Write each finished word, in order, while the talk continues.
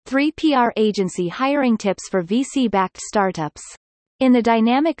3 PR agency hiring tips for VC-backed startups. In the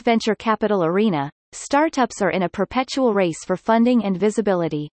dynamic venture capital arena, startups are in a perpetual race for funding and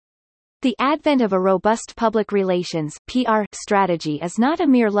visibility. The advent of a robust public relations (PR) strategy is not a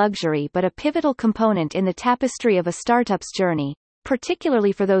mere luxury but a pivotal component in the tapestry of a startup's journey,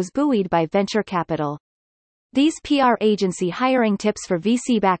 particularly for those buoyed by venture capital. These PR agency hiring tips for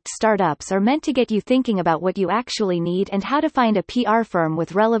VC-backed startups are meant to get you thinking about what you actually need and how to find a PR firm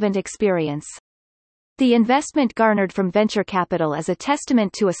with relevant experience. The investment garnered from venture capital is a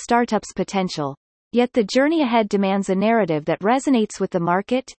testament to a startup's potential, yet the journey ahead demands a narrative that resonates with the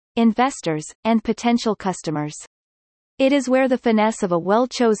market, investors, and potential customers. It is where the finesse of a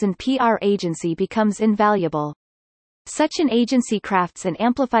well-chosen PR agency becomes invaluable. Such an agency crafts and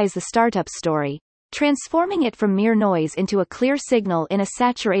amplifies the startup story, transforming it from mere noise into a clear signal in a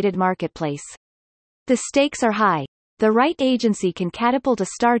saturated marketplace. The stakes are high. The right agency can catapult a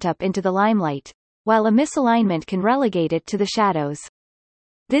startup into the limelight, while a misalignment can relegate it to the shadows.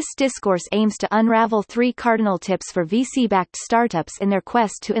 This discourse aims to unravel 3 cardinal tips for VC-backed startups in their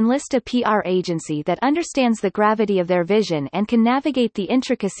quest to enlist a PR agency that understands the gravity of their vision and can navigate the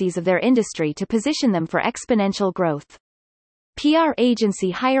intricacies of their industry to position them for exponential growth. PR agency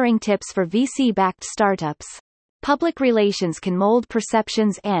hiring tips for VC-backed startups. Public relations can mold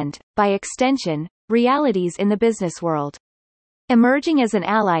perceptions and, by extension, realities in the business world. Emerging as an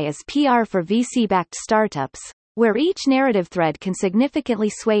ally is PR for VC-backed startups, where each narrative thread can significantly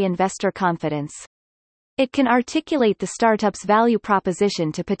sway investor confidence. It can articulate the startup's value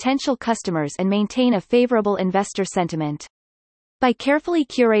proposition to potential customers and maintain a favorable investor sentiment. By carefully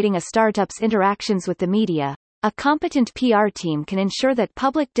curating a startup's interactions with the media, a competent PR team can ensure that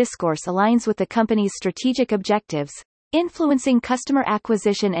public discourse aligns with the company's strategic objectives, influencing customer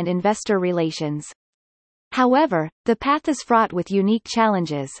acquisition and investor relations. However, the path is fraught with unique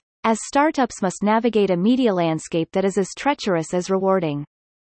challenges, as startups must navigate a media landscape that is as treacherous as rewarding.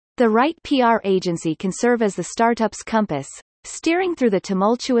 The right PR agency can serve as the startup's compass, steering through the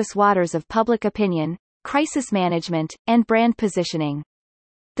tumultuous waters of public opinion, crisis management, and brand positioning.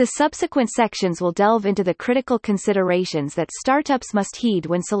 The subsequent sections will delve into the critical considerations that startups must heed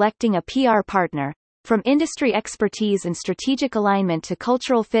when selecting a PR partner, from industry expertise and strategic alignment to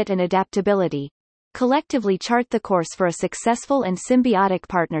cultural fit and adaptability. Collectively chart the course for a successful and symbiotic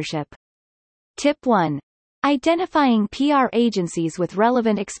partnership. Tip 1. Identifying PR agencies with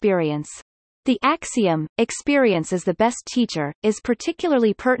relevant experience. The axiom, "experience is the best teacher," is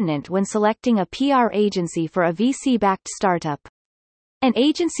particularly pertinent when selecting a PR agency for a VC-backed startup. An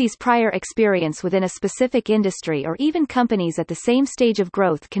agency's prior experience within a specific industry or even companies at the same stage of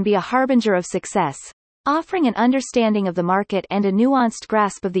growth can be a harbinger of success, offering an understanding of the market and a nuanced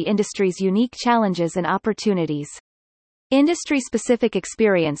grasp of the industry's unique challenges and opportunities. Industry-specific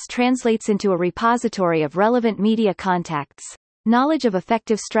experience translates into a repository of relevant media contacts, knowledge of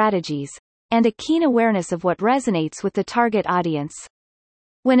effective strategies, and a keen awareness of what resonates with the target audience.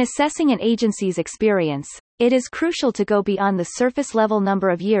 When assessing an agency's experience, it is crucial to go beyond the surface-level number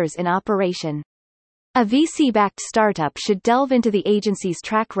of years in operation. A VC-backed startup should delve into the agency's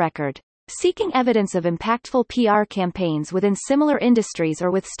track record, seeking evidence of impactful PR campaigns within similar industries or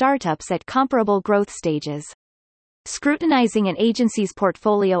with startups at comparable growth stages. Scrutinizing an agency's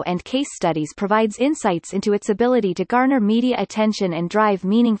portfolio and case studies provides insights into its ability to garner media attention and drive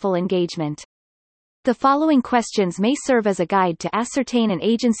meaningful engagement. The following questions may serve as a guide to ascertain an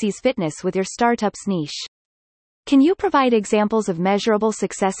agency's fitness with your startup's niche. Can you provide examples of measurable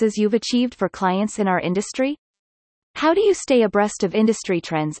successes you've achieved for clients in our industry? How do you stay abreast of industry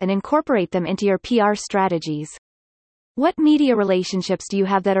trends and incorporate them into your PR strategies? What media relationships do you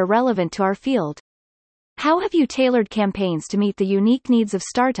have that are relevant to our field? How have you tailored campaigns to meet the unique needs of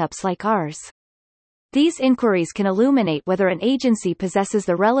startups like ours? These inquiries can illuminate whether an agency possesses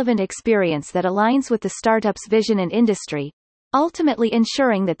the relevant experience that aligns with the startup's vision and industry, ultimately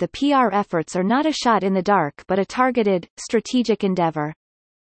ensuring that the PR efforts are not a shot in the dark but a targeted, strategic endeavor.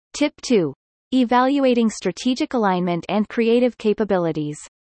 Tip 2. Evaluating strategic alignment and creative capabilities.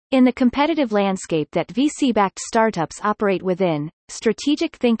 In the competitive landscape that VC-backed startups operate within,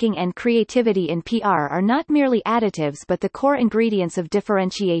 strategic thinking and creativity in PR are not merely additives but the core ingredients of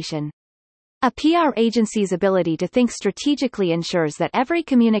differentiation. A PR agency's ability to think strategically ensures that every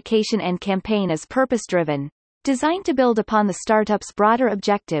communication and campaign is purpose-driven, designed to build upon the startup's broader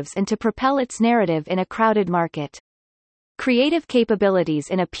objectives and to propel its narrative in a crowded market. Creative capabilities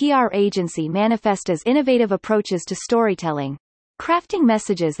in a PR agency manifest as innovative approaches to storytelling, crafting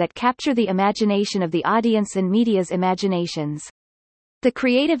messages that capture the imagination of the audience and media's imaginations. The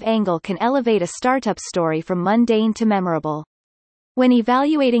creative angle can elevate a startup story from mundane to memorable. When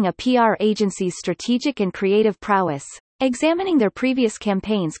evaluating a PR agency's strategic and creative prowess, examining their previous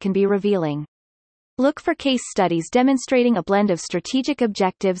campaigns can be revealing. Look for case studies demonstrating a blend of strategic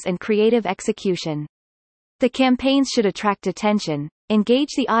objectives and creative execution. The campaigns should attract attention, engage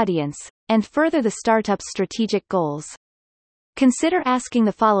the audience, and further the startup's strategic goals. Consider asking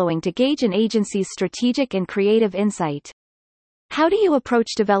the following to gauge an agency's strategic and creative insight. How do you approach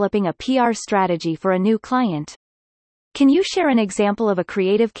developing a PR strategy for a new client? Can you share an example of a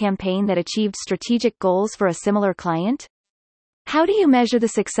creative campaign that achieved strategic goals for a similar client? How do you measure the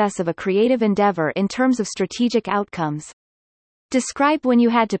success of a creative endeavor in terms of strategic outcomes? Describe when you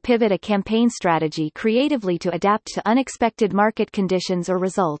had to pivot a campaign strategy creatively to adapt to unexpected market conditions or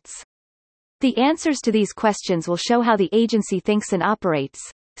results. The answers to these questions will show how the agency thinks and operates,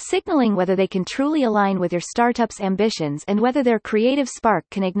 signaling whether they can truly align with your startup's ambitions and whether their creative spark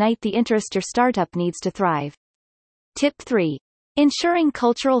can ignite the interest your startup needs to thrive. Tip 3. Ensuring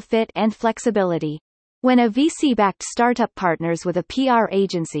cultural fit and flexibility. When a VC-backed startup partners with a PR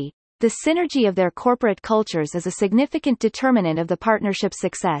agency, the synergy of their corporate cultures is a significant determinant of the partnership's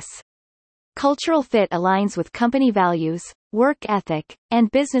success. Cultural fit aligns with company values, work ethic,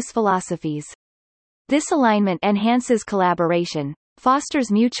 and business philosophies. This alignment enhances collaboration, fosters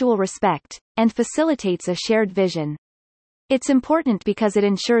mutual respect, and facilitates a shared vision. It's important because it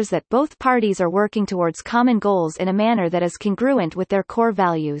ensures that both parties are working towards common goals in a manner that is congruent with their core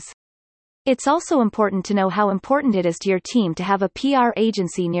values. It's also important to know how important it is to your team to have a PR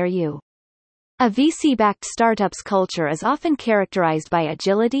agency near you. A VC-backed startup's culture is often characterized by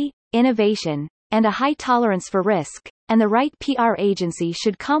agility, innovation, and a high tolerance for risk, and the right PR agency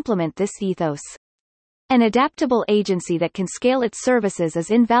should complement this ethos. An adaptable agency that can scale its services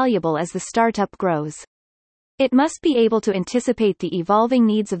is invaluable as the startup grows. It must be able to anticipate the evolving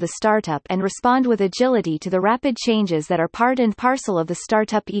needs of the startup and respond with agility to the rapid changes that are part and parcel of the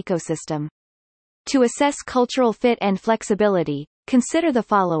startup ecosystem. To assess cultural fit and flexibility, consider the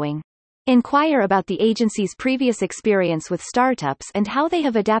following. Inquire about the agency's previous experience with startups and how they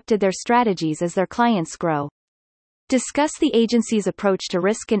have adapted their strategies as their clients grow. Discuss the agency's approach to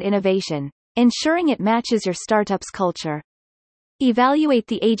risk and innovation, ensuring it matches your startup's culture. Evaluate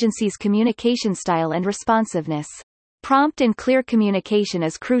the agency's communication style and responsiveness. Prompt and clear communication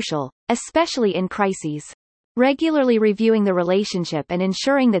is crucial, especially in crises. Regularly reviewing the relationship and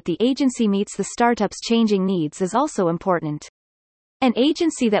ensuring that the agency meets the startup's changing needs is also important. An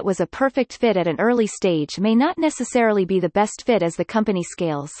agency that was a perfect fit at an early stage may not necessarily be the best fit as the company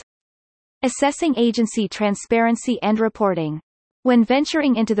scales. Assessing agency transparency and reporting. When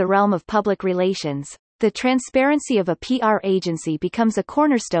venturing into the realm of public relations, the transparency of a PR agency becomes a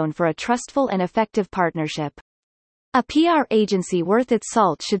cornerstone for a trustful and effective partnership. A PR agency worth its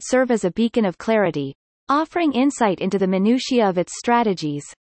salt should serve as a beacon of clarity, offering insight into the minutiae of its strategies,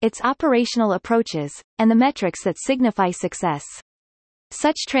 its operational approaches, and the metrics that signify success.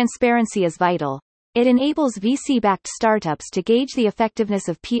 Such transparency is vital. It enables VC-backed startups to gauge the effectiveness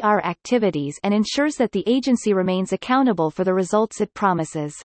of PR activities and ensures that the agency remains accountable for the results it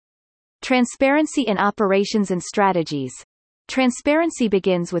promises. Transparency in operations and strategies. Transparency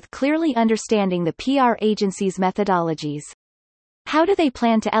begins with clearly understanding the PR agency's methodologies. How do they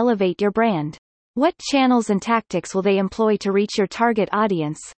plan to elevate your brand? What channels and tactics will they employ to reach your target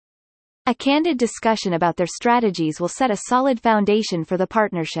audience? A candid discussion about their strategies will set a solid foundation for the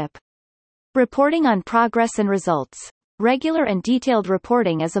partnership. Reporting on progress and results. Regular and detailed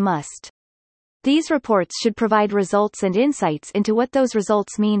reporting is a must. These reports should provide results and insights into what those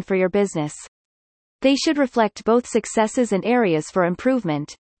results mean for your business. They should reflect both successes and areas for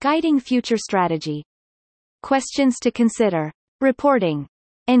improvement, guiding future strategy. Questions to consider. Reporting.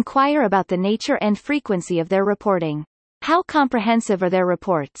 Inquire about the nature and frequency of their reporting. How comprehensive are their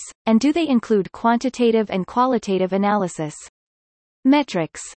reports, and do they include quantitative and qualitative analysis?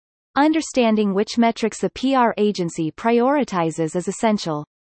 Metrics. Understanding which metrics the PR agency prioritizes is essential.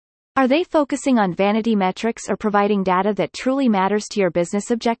 Are they focusing on vanity metrics or providing data that truly matters to your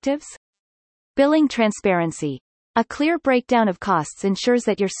business objectives? Billing transparency. A clear breakdown of costs ensures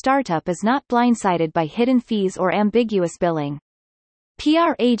that your startup is not blindsided by hidden fees or ambiguous billing.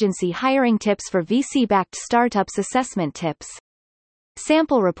 PR agency hiring tips for VC-backed startups. Assessment tips.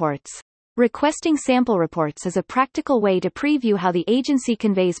 Sample reports. Requesting sample reports is a practical way to preview how the agency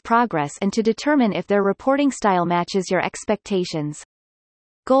conveys progress and to determine if their reporting style matches your expectations.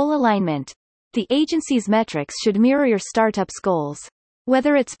 Goal alignment. The agency's metrics should mirror your startup's goals.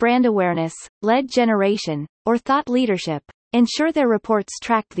 Whether it's brand awareness, lead generation, or thought leadership, ensure their reports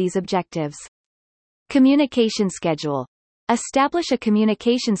track these objectives. Communication schedule. Establish a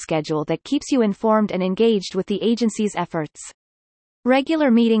communication schedule that keeps you informed and engaged with the agency's efforts. Regular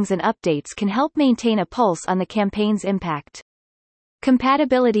meetings and updates can help maintain a pulse on the campaign's impact.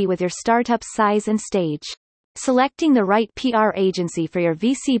 Compatibility with your startup's size and stage. Selecting the right PR agency for your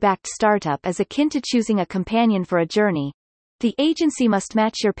VC-backed startup is akin to choosing a companion for a journey. The agency must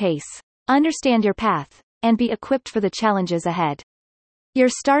match your pace, understand your path, and be equipped for the challenges ahead. Your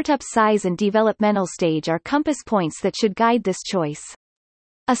startup size and developmental stage are compass points that should guide this choice.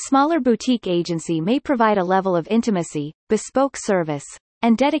 A smaller boutique agency may provide a level of intimacy, bespoke service,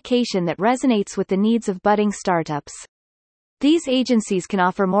 and dedication that resonates with the needs of budding startups. These agencies can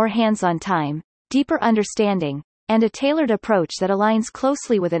offer more hands-on time, deeper understanding, and a tailored approach that aligns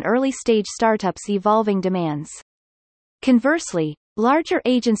closely with an early-stage startup's evolving demands. Conversely, larger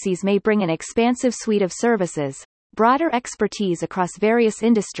agencies may bring an expansive suite of services, broader expertise across various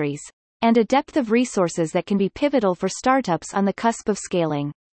industries, and a depth of resources that can be pivotal for startups on the cusp of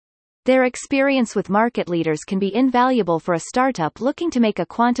scaling. Their experience with market leaders can be invaluable for a startup looking to make a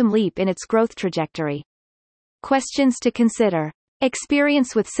quantum leap in its growth trajectory. Questions to consider.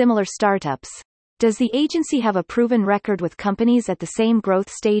 Experience with similar startups. Does the agency have a proven record with companies at the same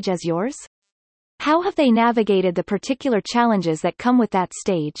growth stage as yours? How have they navigated the particular challenges that come with that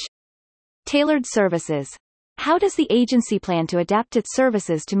stage? Tailored services. How does the agency plan to adapt its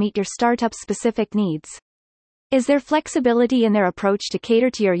services to meet your startup's specific needs? Is there flexibility in their approach to cater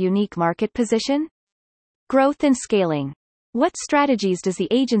to your unique market position? Growth and scaling. What strategies does the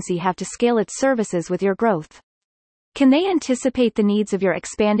agency have to scale its services with your growth? Can they anticipate the needs of your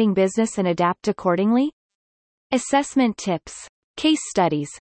expanding business and adapt accordingly? Assessment tips. Case studies.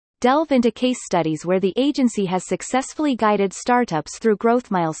 Delve into case studies where the agency has successfully guided startups through growth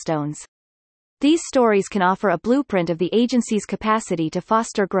milestones. These stories can offer a blueprint of the agency's capacity to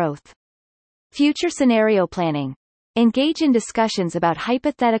foster growth. Future scenario planning. Engage in discussions about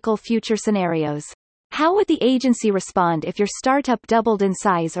hypothetical future scenarios. How would the agency respond if your startup doubled in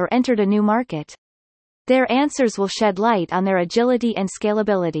size or entered a new market? Their answers will shed light on their agility and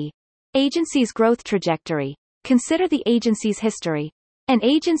scalability. Agency's growth trajectory. Consider the agency's history. An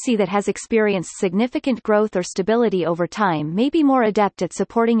agency that has experienced significant growth or stability over time may be more adept at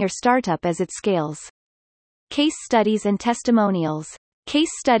supporting your startup as it scales. Case studies and testimonials.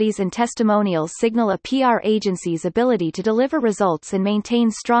 Case studies and testimonials signal a PR agency's ability to deliver results and maintain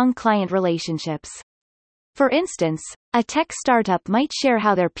strong client relationships. For instance, a tech startup might share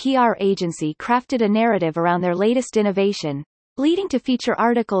how their PR agency crafted a narrative around their latest innovation, leading to feature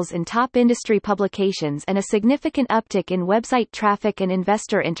articles in top industry publications and a significant uptick in website traffic and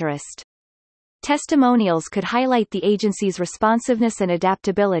investor interest. Testimonials could highlight the agency's responsiveness and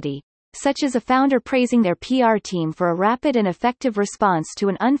adaptability, such as a founder praising their PR team for a rapid and effective response to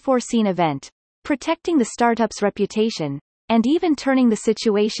an unforeseen event, protecting the startup's reputation, and even turning the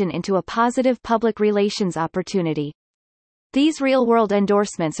situation into a positive public relations opportunity. These real-world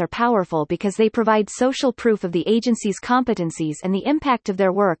endorsements are powerful because they provide social proof of the agency's competencies and the impact of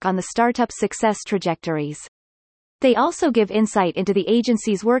their work on the startup's success trajectories. They also give insight into the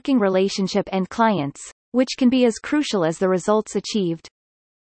agency's working relationship and clients, which can be as crucial as the results achieved.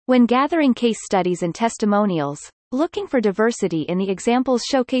 When gathering case studies and testimonials, looking for diversity in the examples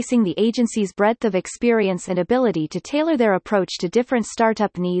showcasing the agency's breadth of experience and ability to tailor their approach to different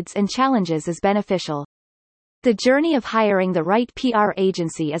startup needs and challenges is beneficial. The journey of hiring the right PR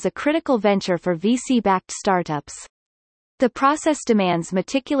agency is a critical venture for VC-backed startups. The process demands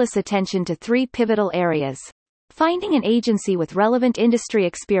meticulous attention to three pivotal areas: finding an agency with relevant industry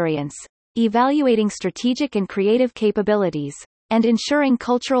experience, evaluating strategic and creative capabilities, and ensuring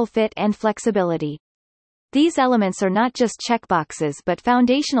cultural fit and flexibility. These elements are not just checkboxes but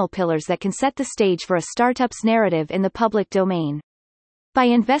foundational pillars that can set the stage for a startup's narrative in the public domain. By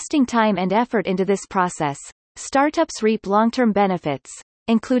investing time and effort into this process, startups reap long-term benefits,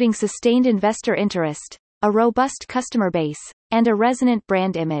 including sustained investor interest, a robust customer base, and a resonant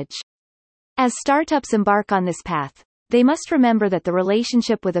brand image. As startups embark on this path, they must remember that the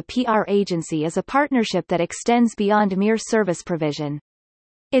relationship with a PR agency is a partnership that extends beyond mere service provision.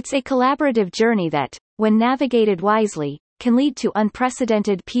 It's a collaborative journey that, when navigated wisely, can lead to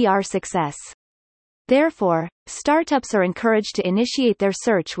unprecedented PR success. Therefore, startups are encouraged to initiate their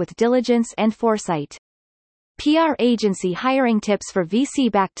search with diligence and foresight. PR agency hiring tips for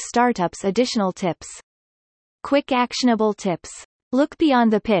VC-backed startups. Additional tips. Quick actionable tips. Look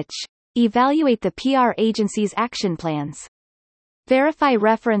beyond the pitch. Evaluate the PR agency's action plans. Verify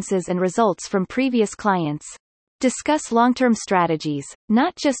references and results from previous clients. Discuss long-term strategies,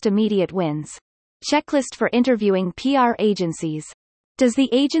 not just immediate wins. Checklist for interviewing PR agencies. Does the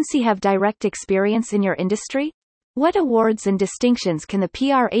agency have direct experience in your industry? What awards and distinctions can the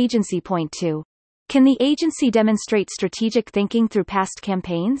PR agency point to? Can the agency demonstrate strategic thinking through past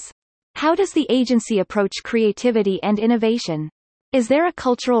campaigns? How does the agency approach creativity and innovation? Is there a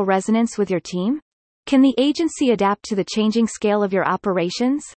cultural resonance with your team? Can the agency adapt to the changing scale of your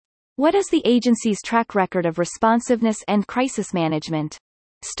operations? What is the agency's track record of responsiveness and crisis management?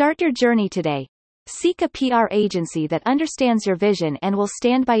 Start your journey today. Seek a PR agency that understands your vision and will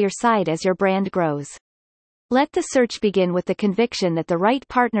stand by your side as your brand grows. Let the search begin with the conviction that the right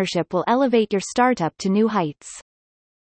partnership will elevate your startup to new heights.